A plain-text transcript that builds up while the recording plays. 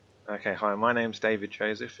Okay, hi, my name's David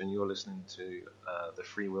Joseph, and you're listening to the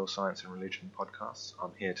Free Will, Science and Religion podcast.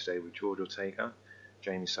 I'm here today with George Ortega,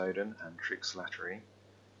 Jamie Soden, and Trix Slattery.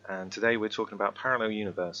 And today we're talking about parallel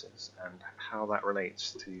universes and how that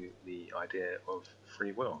relates to the idea of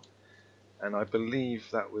free will. And I believe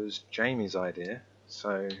that was Jamie's idea.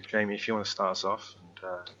 So, Jamie, if you want to start us off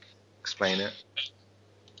and explain it.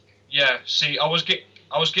 Yeah, see, I was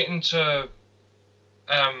getting to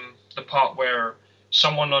the part where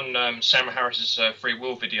someone on Sam Harris's free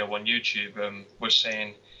will video on YouTube was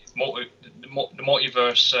saying the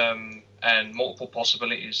multiverse and multiple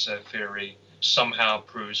possibilities theory somehow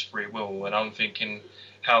proves free will, and I'm thinking,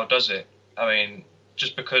 how does it? I mean,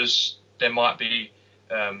 just because there might be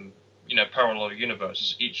parallel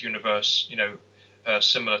universes, each universe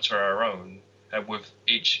similar to our own, with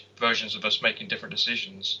each versions of us making different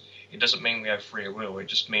decisions. It doesn't mean we have free will. It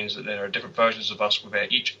just means that there are different versions of us with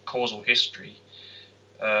each causal history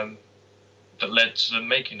that led to them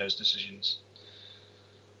making those decisions.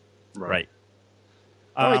 Right.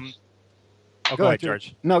 Go ahead,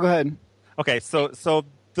 George. No, go ahead. Okay, so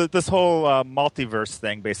this whole multiverse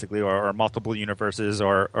thing, basically, or multiple universes,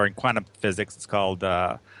 or in quantum physics, it's called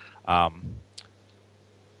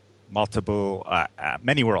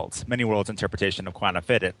many worlds interpretation of quantum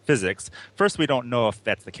physics. First, we don't know if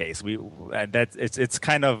that's the case. It's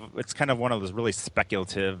kind of one of those really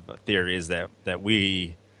speculative theories that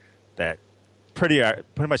pretty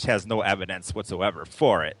much has no evidence whatsoever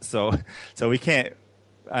for it. So we can't.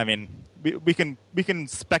 I mean, we can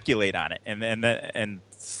speculate on it and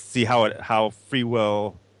see how free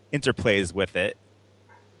will interplays with it.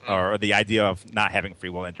 Or the idea of not having free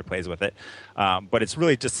will interplays with it, but it's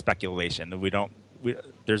really just speculation.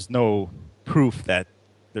 There's no proof that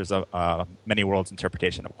there's a many worlds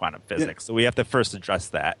interpretation of quantum physics. So we have to first address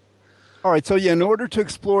that. All right. So in order to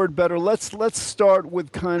explore it better, let's start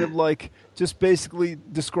with kind of like just basically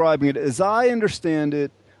describing it as I understand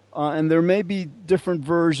it, and there may be different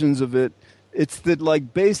versions of it. It's that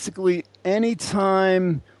like basically any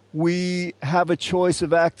time we have a choice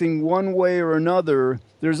of acting one way or another,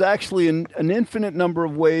 there's actually an infinite number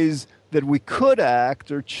of ways that we could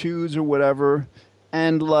act or choose or whatever.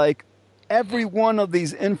 And like every one of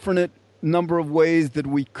these infinite number of ways that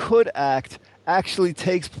we could act actually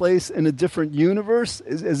takes place in a different universe.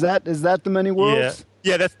 Is that the many worlds?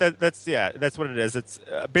 Yeah, that's what it is. It's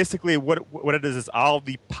basically what it is all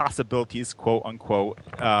the possibilities, quote unquote,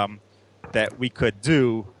 that we could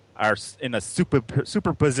do are in a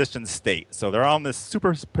superposition state. So they're all in this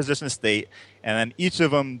superposition state, and then each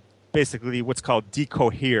of them basically what's called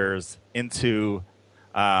decoheres into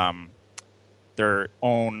their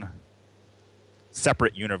own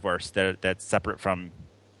separate universe that's separate from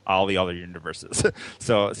all the other universes.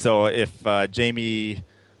 So if Jamie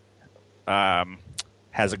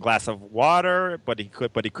has a glass of water, but he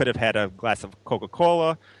could have had a glass of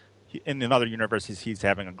Coca-Cola. In another universe, he's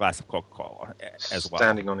having a glass of Coca-Cola as well.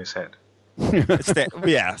 Standing on his head.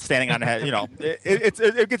 Standing on his head.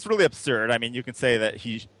 It gets really absurd. I mean, you can say that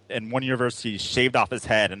in one universe he shaved off his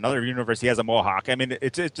head, in another universe he has a mohawk. I mean,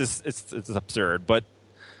 it's absurd. But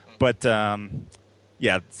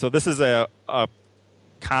So this is a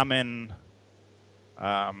common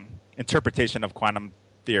interpretation of quantum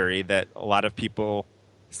theory that a lot of people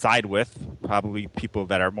side with. Probably people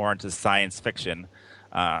that are more into science fiction.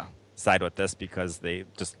 Side with this because they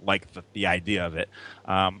just like the idea of it.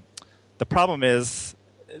 The problem is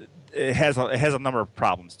it has a number of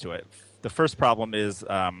problems to it. The first problem is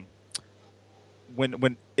even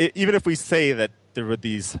if we say that there were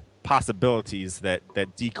these possibilities that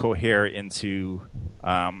decohere into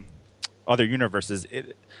other universes,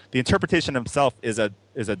 the interpretation itself is a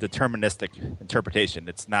deterministic interpretation.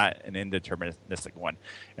 It's not an indeterministic one.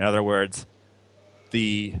 In other words,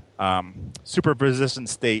 the superposition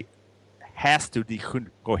state has to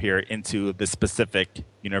decohere into the specific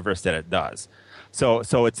universe that it does. So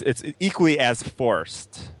it's equally as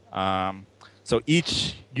forced. So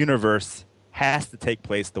each universe has to take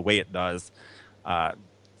place the way it does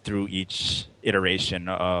through each iteration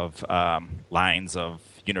of lines of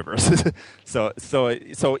universes. so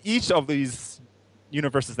each of these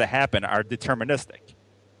universes that happen are deterministic.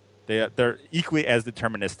 They're equally as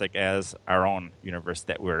deterministic as our own universe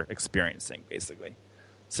that we're experiencing, basically.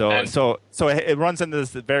 So it runs into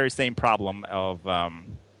this very same problem of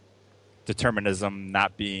determinism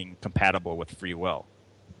not being compatible with free will.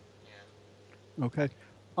 Okay.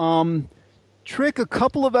 Trick, a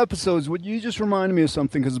couple of episodes, would you just remind me of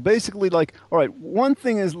something? Because basically, like, all right, one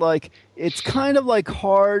thing is like it's kind of like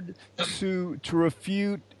hard to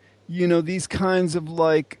refute these kinds of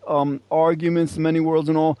like arguments, many worlds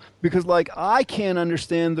and all, because like I can't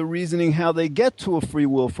understand the reasoning how they get to a free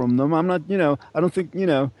will from them. I'm not, I don't think,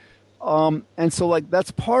 and so like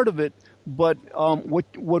that's part of it. But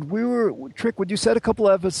what we were, Trick, what you said a couple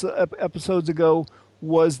of episodes ago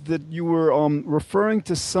was that you were referring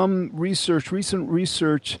to some recent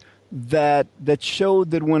research that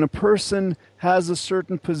showed that when a person has a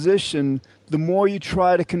certain position, the more you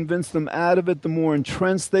try to convince them out of it, the more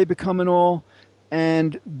entrenched they become in all.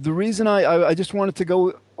 And the reason I just wanted to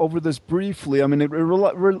go over this briefly, I mean, it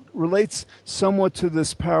relates somewhat to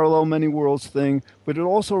this parallel many worlds thing, but it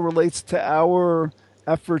also relates to our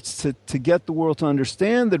efforts to get the world to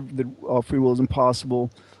understand that free will is impossible.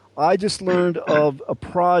 I just learned of a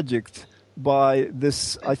project by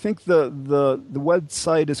this, I think the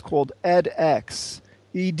website is called edX,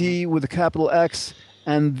 ED with a capital X,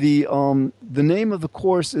 and the name of the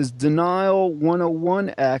course is Denial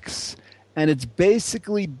 101X, and it's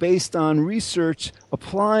basically based on research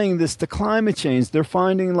applying this to climate change. They're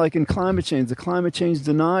finding, like in climate change, the climate change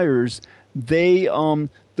deniers, they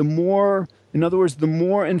the more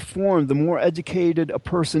informed, the more educated a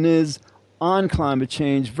person is on climate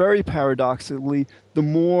change, very paradoxically, the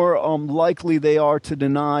more likely they are to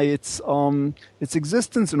deny its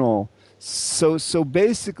existence and all. So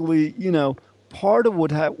basically, part of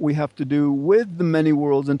what we have to do with the many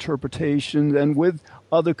worlds interpretation and with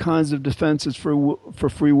other kinds of defenses for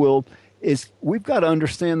free will is we've got to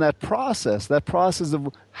understand that process of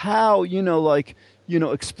how,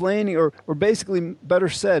 explaining or basically, better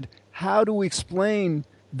said, how do we explain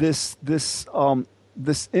this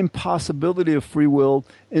impossibility of free will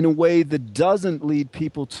in a way that doesn't lead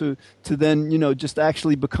people to then, just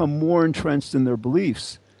actually become more entrenched in their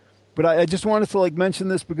beliefs. But I just wanted to mention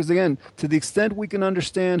this because, again, to the extent we can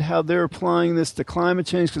understand how they're applying this to climate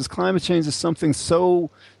change, because climate change is something so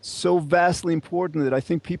vastly important that I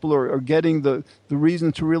think people are getting the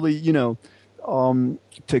reason to really, to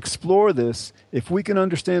explore this. If we can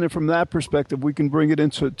understand it from that perspective, we can bring it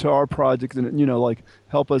into our project and,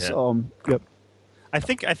 help us. Yeah. Yep. I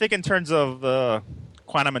think in terms of the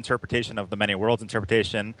quantum interpretation of the many worlds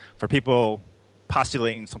interpretation, for people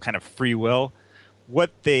postulating some kind of free will,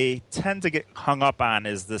 what they tend to get hung up on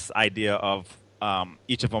is this idea of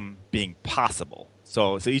each of them being possible.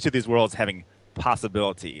 So each of these worlds having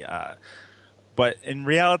possibility. But in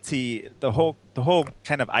reality, the whole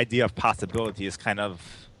kind of idea of possibility is kind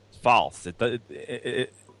of false.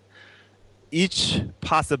 Each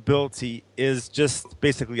possibility is just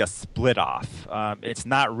basically a split off. It's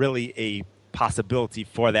not really a possibility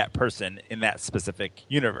for that person in that specific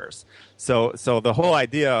universe. So the whole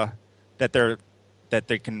idea that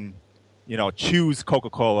they can, choose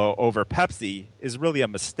Coca-Cola over Pepsi is really a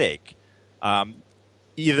mistake.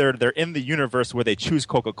 Either they're in the universe where they choose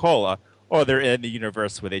Coca-Cola, or they're in the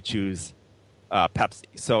universe where they choose Pepsi.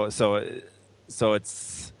 So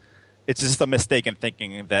it's just a mistake in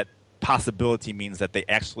thinking that possibility means that they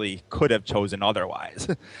actually could have chosen otherwise,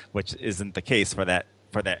 which isn't the case for that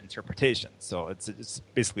interpretation. So it's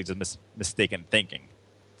basically just mistaken thinking.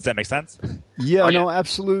 Does that make sense? Yeah, no,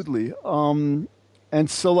 absolutely. And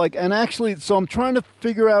so actually, so I'm trying to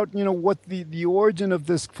figure out, what the origin of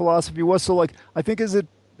this philosophy was. So I think is it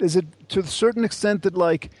to a certain extent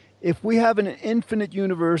that if we have an infinite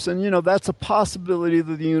universe, and that's a possibility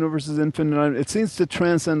that the universe is infinite, it seems to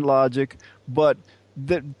transcend logic, but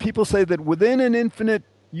that people say that within an infinite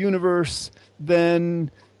universe, then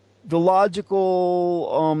the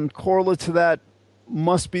logical correlate to that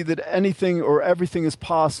must be that anything or everything is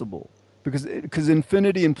possible, because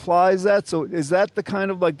infinity implies that. So is that the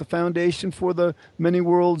kind of the foundation for the many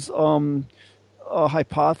worlds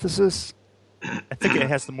hypothesis? I think it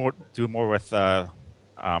has to do more with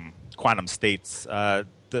quantum states.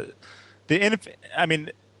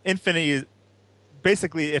 Infinity is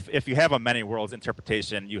basically, if you have a many worlds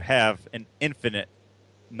interpretation, you have an infinite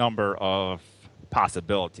number of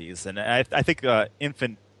possibilities, and I think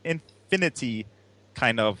infinity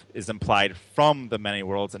kind of is implied from the many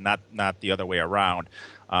worlds and not the other way around.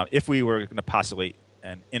 If we were going to postulate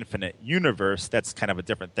an infinite universe, that's kind of a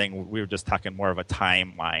different thing. We were just talking more of a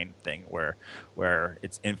timeline thing where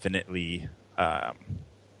it's infinitely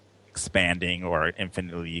expanding or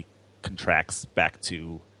infinitely contracts back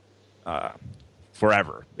to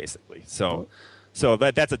forever, basically. So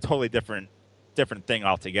that's a totally different thing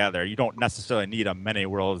altogether. You don't necessarily need a many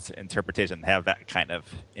worlds interpretation to have that kind of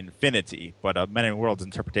infinity, but a many worlds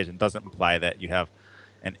interpretation doesn't imply that you have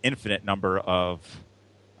an infinite number of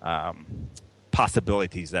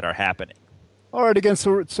possibilities that are happening. All right. Again,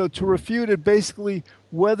 so to refute it, basically,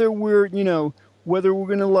 whether we're going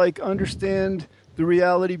to understand the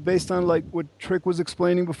reality based on like what Trick was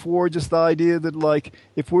explaining before, just the idea that like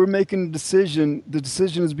if we're making a decision, the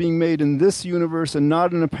decision is being made in this universe and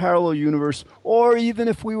not in a parallel universe, or even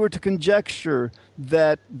if we were to conjecture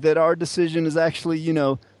that our decision is actually,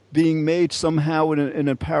 being made somehow in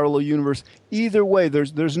a parallel universe. Either way,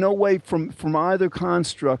 there's no way from either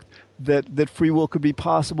construct that free will could be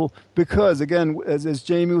possible, because again, as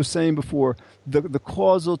Jamie was saying before, the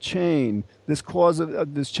causal chain, this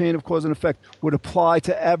chain of cause and effect, would apply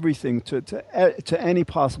to everything, to any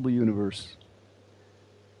possible universe.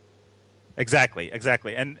 Exactly,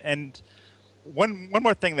 and one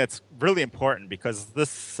more thing that's really important, because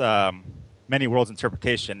this many worlds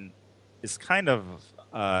interpretation is kind of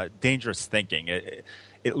dangerous thinking.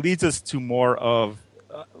 It leads us to more of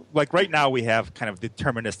like right now we have kind of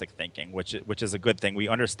deterministic thinking, which is a good thing. We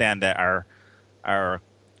understand that our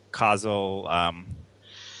causal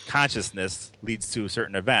consciousness leads to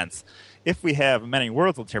certain events. If we have many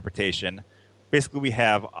worlds interpretation, basically we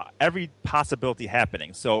have every possibility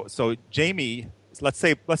happening. So Jamie, let's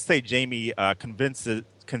say Jamie convinced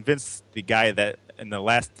the guy that in the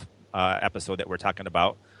last episode that we're talking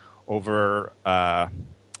about over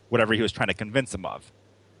whatever he was trying to convince him of.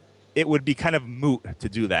 It would be kind of moot to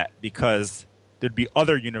do that, because there'd be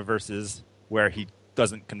other universes where he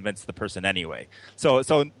doesn't convince the person anyway. So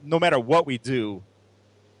no matter what we do,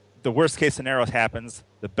 the worst case scenarios happens,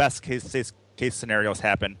 the best case scenarios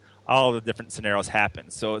happen, all the different scenarios happen.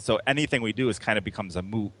 So anything we do kind of becomes a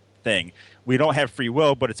moot thing. We don't have free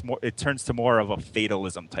will, but it turns to more of a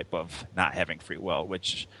fatalism type of not having free will,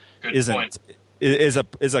 which is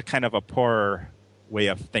a kind of a poor way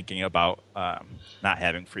of thinking about not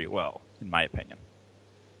having free will, in my opinion.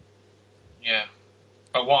 Yeah,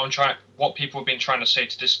 but what people have been trying to say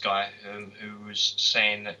to this guy, who was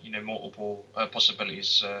saying that multiple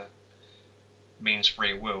possibilities means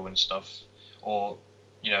free will and stuff, or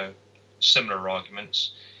similar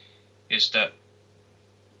arguments, is that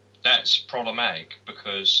that's problematic,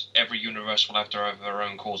 because every universe will have to have their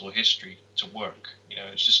own causal history to work.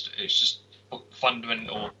 It's just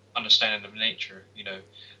fundamental understanding of nature,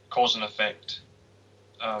 cause and effect.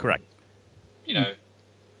 Correct.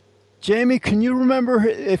 Jamie, can you remember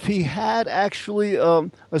if he had actually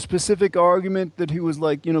a specific argument that he was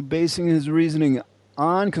like, basing his reasoning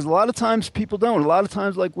on? Because a lot of times people don't. A lot of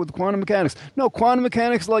times, like with quantum mechanics, no, quantum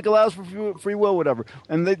mechanics like allows for free will, whatever,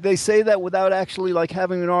 and they say that without actually like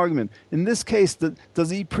having an argument. In this case, does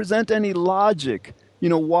he present any logic?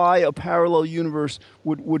 Why a parallel universe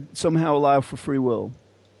would somehow allow for free will?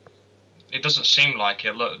 It doesn't seem like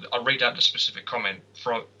it. Look, I'll read out the specific comment.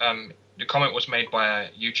 The comment was made by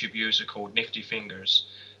a YouTube user called Nifty Fingers.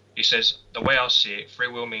 He says, "The way I see it, free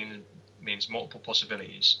will means multiple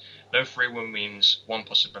possibilities. No free will means one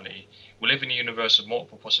possibility. We live in a universe of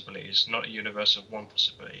multiple possibilities, not a universe of one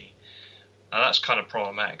possibility." Now that's kind of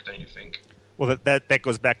problematic, don't you think? Well, that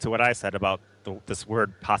goes back to what I said about this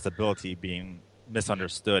word possibility being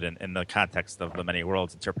misunderstood in the context of the many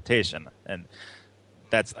worlds interpretation, and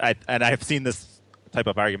I've seen this type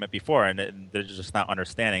of argument before, and they're just not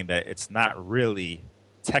understanding that it's not really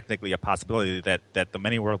technically a possibility, that the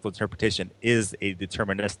many worlds interpretation is a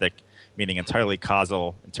deterministic, meaning entirely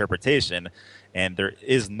causal interpretation, and there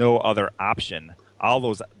is no other option. All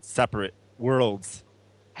those separate worlds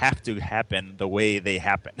have to happen the way they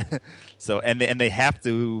happen. And they have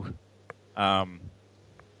to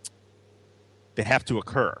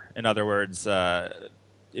occur. In other words,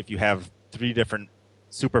 if you have three different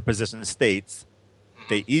superposition states,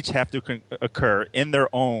 they each have to occur in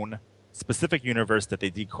their own specific universe that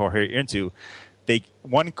they decohere into.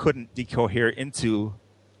 One couldn't decohere into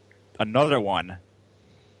another one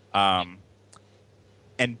and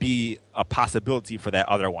be a possibility for that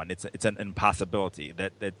other one. It's an impossibility.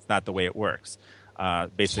 That's not the way it works.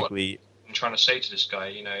 Basically, what I'm trying to say to this guy,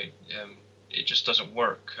 it just doesn't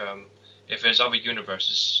work. If there's other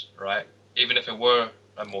universes, right, even if it were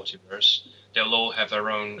a multiverse, they'll all have their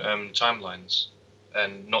own timelines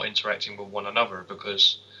and not interacting with one another,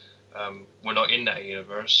 because we're not in that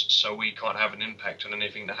universe, so we can't have an impact on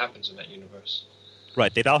anything that happens in that universe.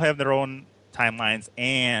 Right. They'd all have their own timelines,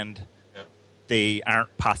 and they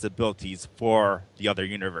aren't possibilities for the other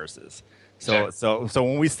universes. So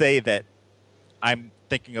when we say that I'm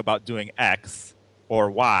thinking about doing X or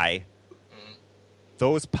Y,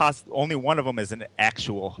 those only one of them is an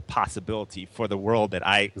actual possibility for the world that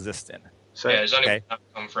I exist in. So there's only one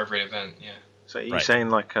outcome for every event. Yeah. So you're saying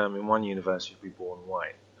like in one universe you'd be born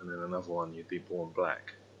white, and then another one you'd be born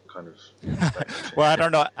black, kind of. Well, I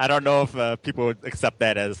don't know if people would accept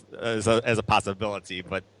that as a possibility,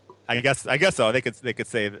 but I guess so. They could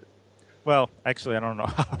say that. Well, actually, I don't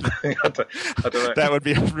know. I don't know. That would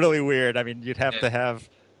be really weird. I mean, you'd have to have.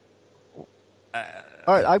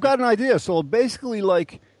 All right, I've got an idea. So basically,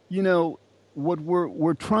 like, you know, what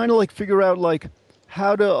we're trying to like figure out like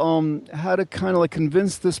how to kind of like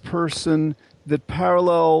convince this person that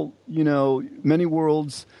parallel, you know, many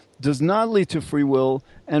worlds does not lead to free will.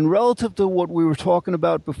 And relative to what we were talking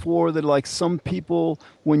about before, that like some people,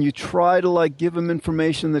 when you try to like give them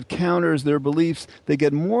information that counters their beliefs, they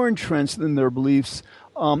get more entrenched in their beliefs.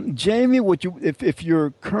 Jamie, if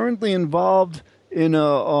you're currently involved in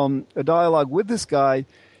a dialogue with this guy,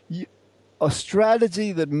 a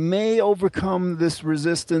strategy that may overcome this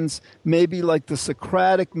resistance may be like the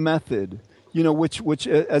Socratic method, you know, which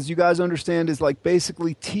as you guys understand is like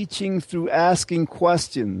basically teaching through asking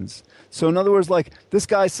questions. So in other words, like this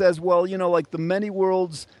guy says, well, you know, like the many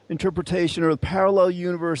worlds interpretation or the parallel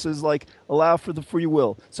universes like allow for the free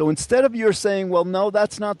will. So instead of you're saying, well, no,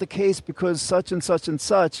 that's not the case because such and such and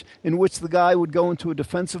such, in which the guy would go into a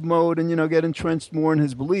defensive mode and, you know, get entrenched more in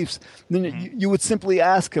his beliefs, then you would simply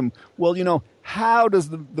ask him, well, you know, how does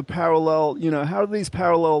the parallel, you know, how do these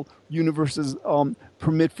parallel universes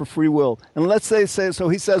permit for free will? And let's say so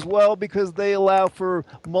he says, well, because they allow for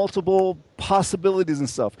multiple possibilities and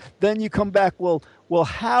stuff. Then you come back, well,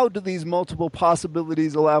 how do these multiple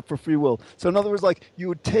possibilities allow for free will? So in other words, like you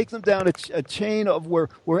would take them down a chain of where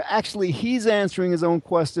actually he's answering his own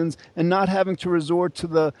questions and not having to resort to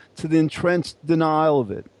the entrenched denial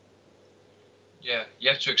of it. Yeah, you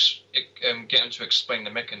have to get them to explain the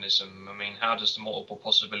mechanism. I mean, how does the multiple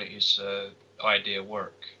possibilities idea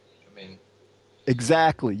work? I mean,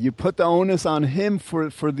 exactly. You put the onus on him for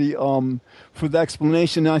the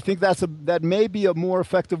explanation. And I think that may be a more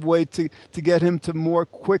effective way to get him to more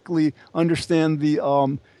quickly understand the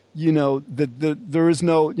you know there is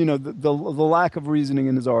no, you know, the lack of reasoning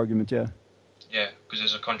in his argument. Yeah. Yeah, because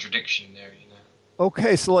there's a contradiction there. You know.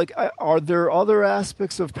 Okay, so like, are there other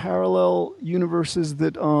aspects of parallel universes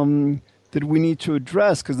that that we need to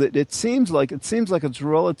address? Because it seems like it's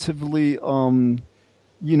relatively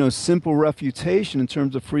you know, simple refutation in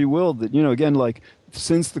terms of free will. That, you know, again, like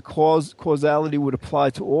since the causality would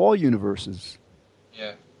apply to all universes.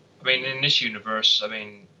 Yeah, I mean, in this universe, I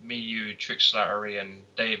mean, me, you, Trix, Slattery, and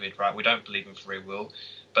David, right? We don't believe in free will,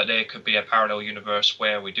 but there could be a parallel universe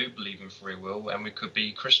where we do believe in free will, and we could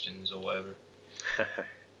be Christians or whatever.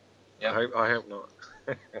 Yeah. I hope not.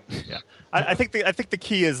 Yeah, I think the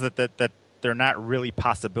key is that they're not really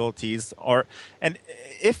possibilities, and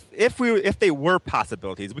if they were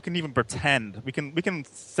possibilities, we can even pretend we can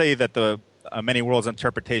say that the many worlds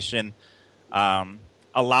interpretation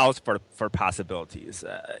allows for possibilities,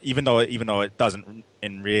 even though it doesn't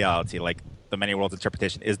in reality. Like the many worlds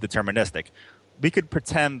interpretation is deterministic. We could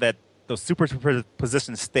pretend that those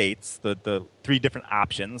superposition states, the three different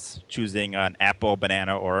options, choosing an apple,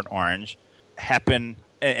 banana, or an orange, happen.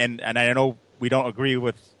 And I know we don't agree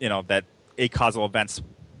with, you know, that acausal events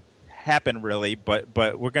happen really, but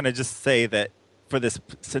we're going to just say that for this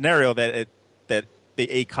scenario that they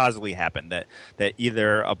acausally happen, that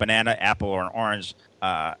either a banana, apple, or an orange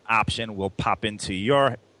option will pop into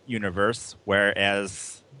your universe,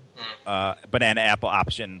 whereas banana, apple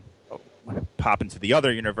option pop into the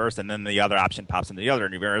other universe, and then the other option pops into the other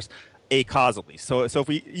universe acausally. So if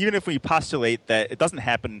we postulate that it doesn't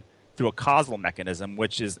happen through a causal mechanism,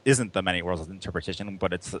 which isn't the many worlds interpretation,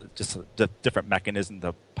 but it's just a different mechanism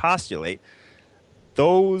to postulate,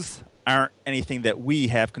 those aren't anything that we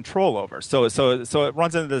have control over. So it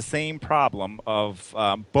runs into the same problem of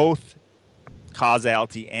both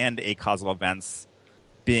causality and acausal events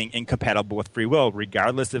being incompatible with free will,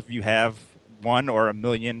 regardless if you have one or a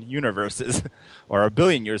million universes, or a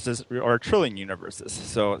billion universes, or a trillion universes.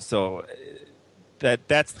 So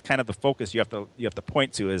that's kind of the focus you have to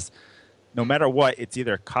point to, is no matter what, it's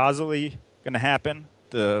either causally going to happen,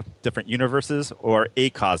 the different universes, or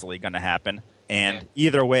acausally going to happen, and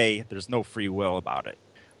either way, there's no free will about it.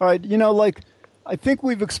 All right, you know, like I think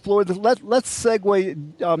we've explored this. Let's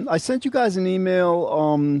segue. I sent you guys an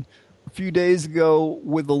email a few days ago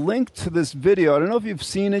with a link to this video. I don't know if you've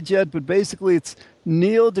seen it yet, but basically it's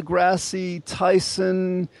Neil deGrasse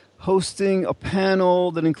Tyson hosting a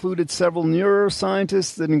panel that included several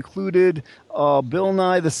neuroscientists, that included Bill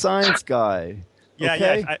Nye the Science Guy. Yeah,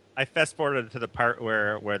 okay? yeah. I fast forwarded to the part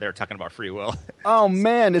where they're talking about free will. Oh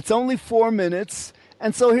man, it's only 4 minutes.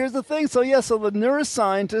 And so here's the thing. So the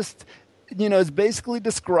neuroscientist, you know, is basically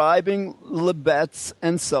describing Libet's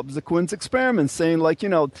and subsequent experiments, saying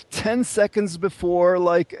 10 seconds before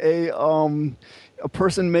a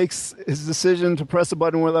person makes his decision to press a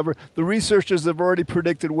button or whatever, the researchers have already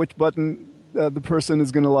predicted which button the person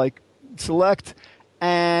is going to select.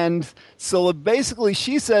 And so basically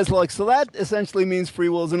she says, like, so that essentially means free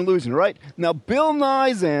will is an illusion, right? Now, Bill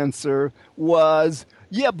Nye's answer was,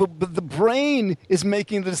 yeah, but the brain is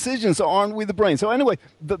making the decision, so aren't we the brain? So anyway,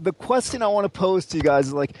 the question I want to pose to you guys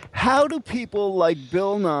is, like, how do people like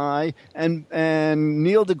Bill Nye and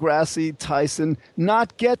Neil deGrasse Tyson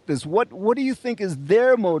not get this? What do you think is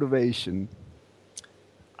their motivation?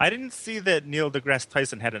 I didn't see that Neil deGrasse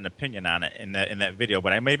Tyson had an opinion on it in that video,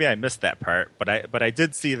 but maybe I missed that part. But I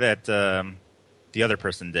did see that the other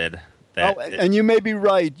person did. And you may be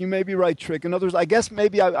right. You may be right, Trick. In other words, I guess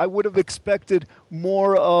maybe I would have expected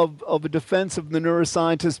more of a defense of the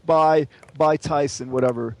neuroscientist by Tyson,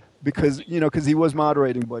 whatever, because he was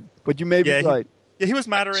moderating. But you may be right. He was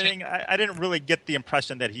moderating. I didn't really get the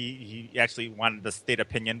impression that he actually wanted to state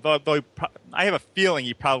opinion. Though I have a feeling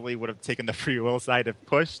he probably would have taken the free will side if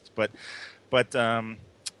pushed. But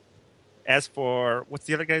as for what's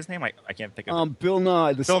the other guy's name? I can't think of it. Bill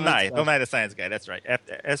Nye, Bill Nye, the science guy. That's right.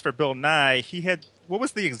 As for Bill Nye, he had what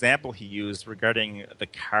was the example he used regarding the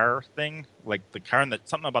car thing? Like the car and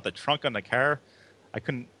something about the trunk on the car. I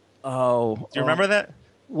couldn't. Oh, do you remember that?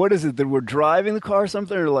 What is it that we're driving the car or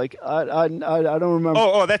something? Or like I don't remember.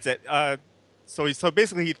 Oh, that's it. So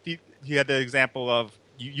basically he had the example of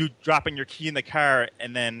you dropping your key in the car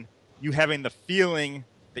and then you having the feeling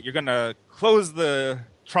that you're going to close the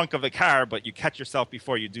trunk of the car, but you catch yourself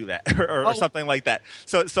before you do that, or something like that.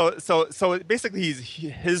 So basically,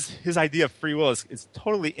 his idea of free will is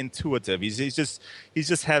totally intuitive. He just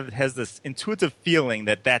has this intuitive feeling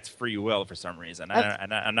that that's free will for some reason.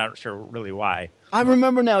 I'm not sure really why. I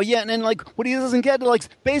remember now, yeah, and then like what he doesn't get, like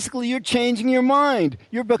basically you're changing your mind.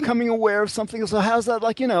 You're becoming aware of something. So how's that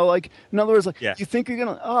like, in other words, like you think you're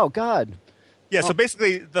gonna, oh God. Yeah, so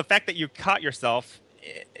basically the fact that you caught yourself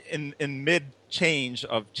in mid change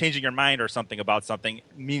of changing your mind or something about something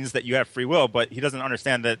means that you have free will, but he doesn't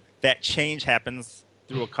understand that change happens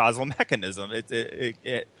through a causal mechanism.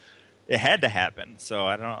 It had to happen. So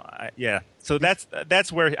I don't know. So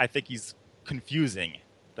that's where I think he's confusing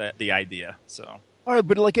the idea. So all right,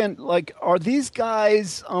 but like are these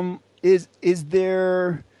guys is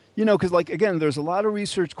there, because like again there's a lot of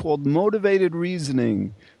research called motivated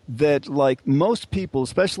reasoning that like most people,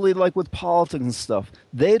 especially like with politics and stuff,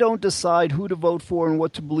 they don't decide who to vote for and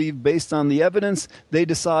what to believe based on the evidence. They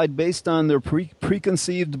decide based on their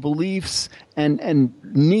preconceived beliefs and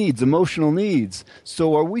needs, emotional needs.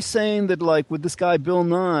 So are we saying that like with this guy Bill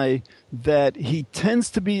Nye, that he tends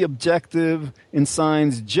to be objective in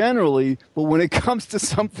science generally, but when it comes to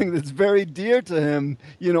something that's very dear to him,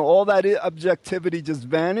 all that objectivity just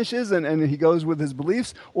vanishes and he goes with his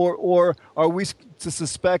beliefs? Or are we to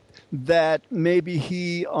suspect that maybe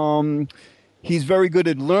he's very good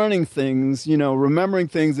at learning things, remembering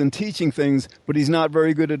things and teaching things, but he's not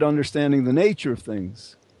very good at understanding the nature of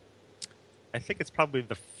things? I think it's probably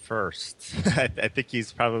the first. I think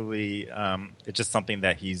he's probably it's just something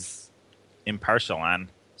that he's impartial on.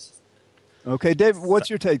 Okay, David, what's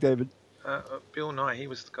your take, David? Bill Nye, he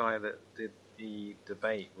was the guy that did the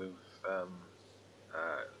debate with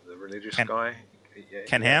the religious guy.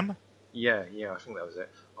 Ken Ham? Yeah, I think that was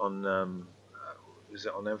it. On is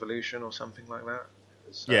it on evolution or something like that?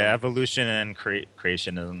 Evolution and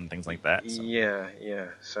creation and things like that. So. Yeah.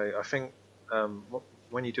 So I think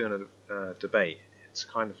when you're doing a debate, it's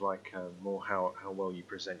kind of like more how well you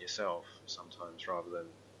present yourself sometimes, rather than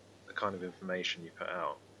the kind of information you put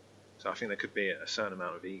out. So I think there could be a certain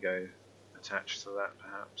amount of ego attached to that,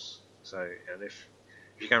 perhaps. So, and if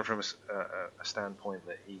you're going from a standpoint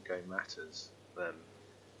that ego matters, then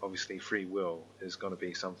obviously free will is going to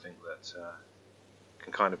be something that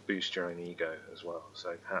can kind of boost your own ego as well.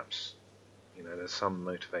 So perhaps, there's some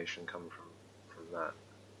motivation coming from that.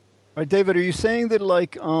 All right, David, are you saying that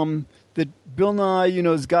like that Bill Nye,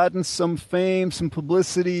 has gotten some fame, some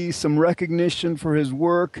publicity, some recognition for his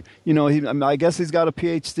work? I guess he's got a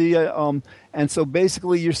PhD, and so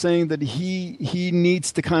basically you're saying that he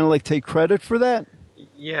needs to kind of like take credit for that?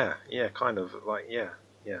 Yeah, kind of like yeah.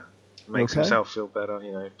 Makes himself feel better,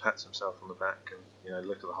 pats himself on the back, and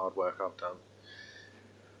look at the hard work I've done.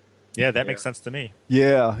 Yeah, that makes sense to me.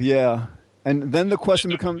 Yeah. And then the question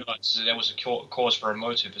becomes... There was a cause for a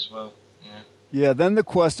motive as well. Yeah, then the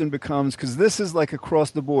question becomes, because this is like across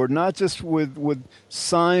the board, not just with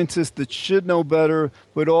scientists that should know better,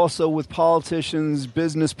 but also with politicians,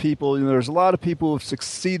 business people. There's a lot of people who have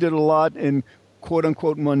succeeded a lot in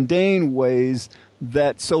quote-unquote mundane ways.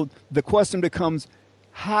 So the question becomes,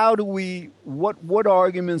 how do we... What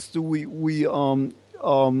arguments do we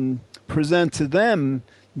present to them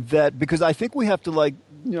that... Because I think we have to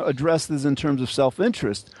address this in terms of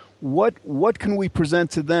self-interest. what can we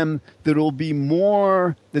present to them that will be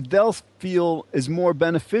more, that they'll feel is more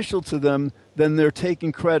beneficial to them than they're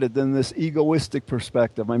taking credit, than this egoistic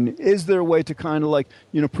perspective? I mean, is there a way to kind of like,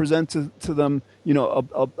 present to them,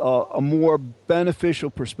 a more beneficial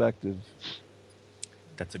perspective?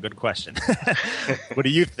 That's a good question. What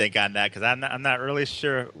do you think on that? Because I'm not really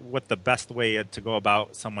sure what the best way to go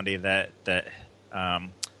about somebody that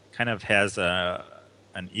kind of has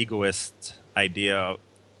an egoist idea.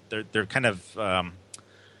 They're kind of, I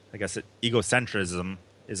guess, egocentrism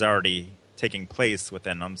is already taking place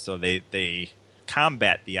within them, so they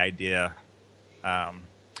combat the idea.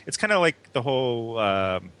 It's kind of like the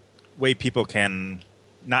whole way people can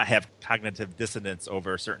not have cognitive dissonance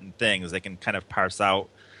over certain things. They can kind of parse out,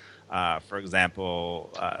 for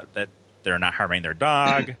example, that they're not harming their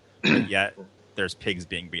dog, but yet there's pigs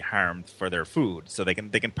being harmed for their food. So they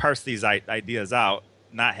can parse these ideas out,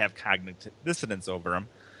 not have cognitive dissonance over them.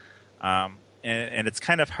 And it's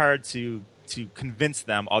kind of hard to convince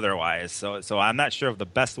them otherwise. So I'm not sure of the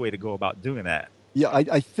best way to go about doing that. Yeah,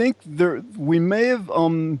 I think we may have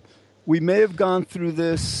gone through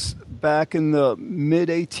this back in the mid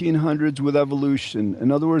 1800s with evolution.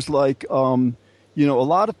 In other words, like a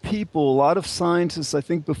lot of people, a lot of scientists, I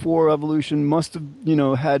think before evolution must have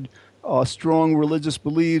had strong religious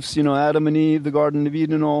beliefs, Adam and Eve, the Garden of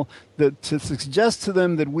Eden and all, that to suggest to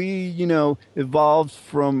them that we, evolved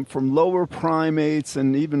from lower primates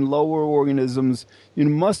and even lower organisms,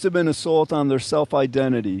 must have been an assault on their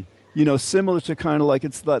self-identity, similar to kind of like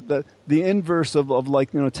it's the inverse of like,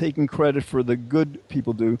 taking credit for the good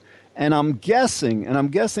people do. And I'm guessing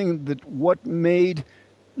that what made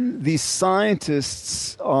these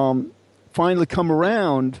scientists finally come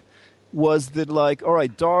around was that, like, all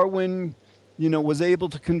right, Darwin, was able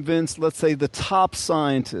to convince, let's say, the top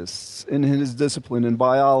scientists in his discipline in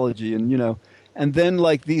biology, and then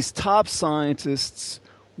like these top scientists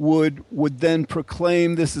would then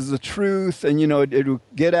proclaim this is the truth, and it would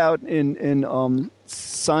get out in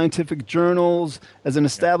scientific journals as an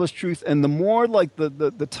established truth, and the more like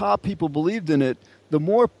the top people believed in it, the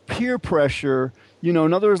more peer pressure, in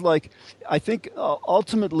other words, like I think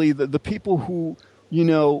ultimately the people who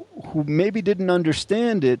maybe didn't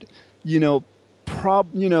understand it,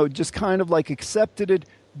 just kind of like accepted it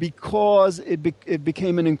because it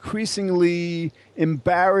became an increasingly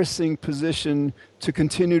embarrassing position to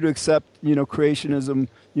continue to accept, creationism,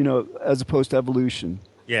 as opposed to evolution.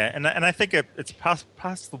 Yeah, and I think it's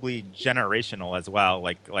possibly generational as well.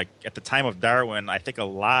 Like at the time of Darwin, I think a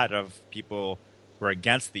lot of people were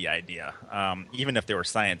against the idea, even if they were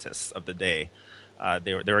scientists of the day.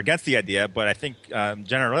 They were against the idea, but I think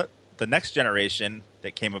the next generation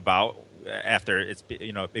that came about after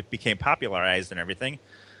it became popularized and everything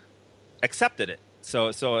accepted it.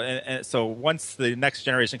 So once the next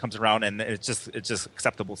generation comes around and it's just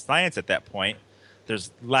acceptable science at that point,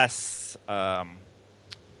 there's less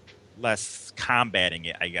combating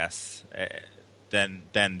it, I guess, than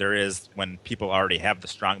there is when people already have the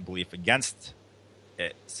strong belief against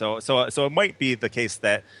it. So it might be the case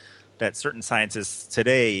that certain scientists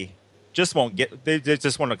today just won't they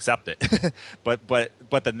just won't accept it. but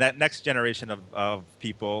the next generation of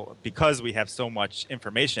people, because we have so much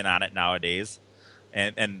information on it nowadays,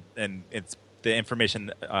 and it's the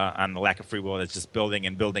information on the lack of free will is just building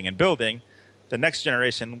and building and building, the next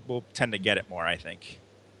generation will tend to get it more, I think.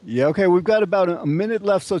 Yeah, okay, we've got about a minute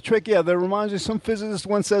left. So, Trick, that reminds me, some physicist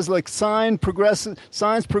once says, like, science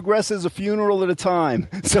progresses a funeral at a time.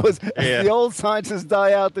 So as the old scientists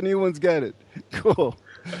die out, the new ones get it. Cool.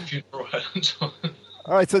 A funeral at a time.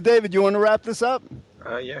 All right, so David, you want to wrap this up?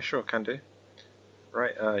 Yeah, sure, can do.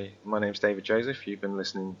 Right, my name's David Joseph. You've been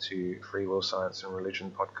listening to Free Will, Science and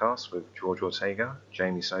Religion podcast with George Ortega,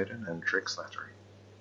 Jamie Soden, and Trix Slattery.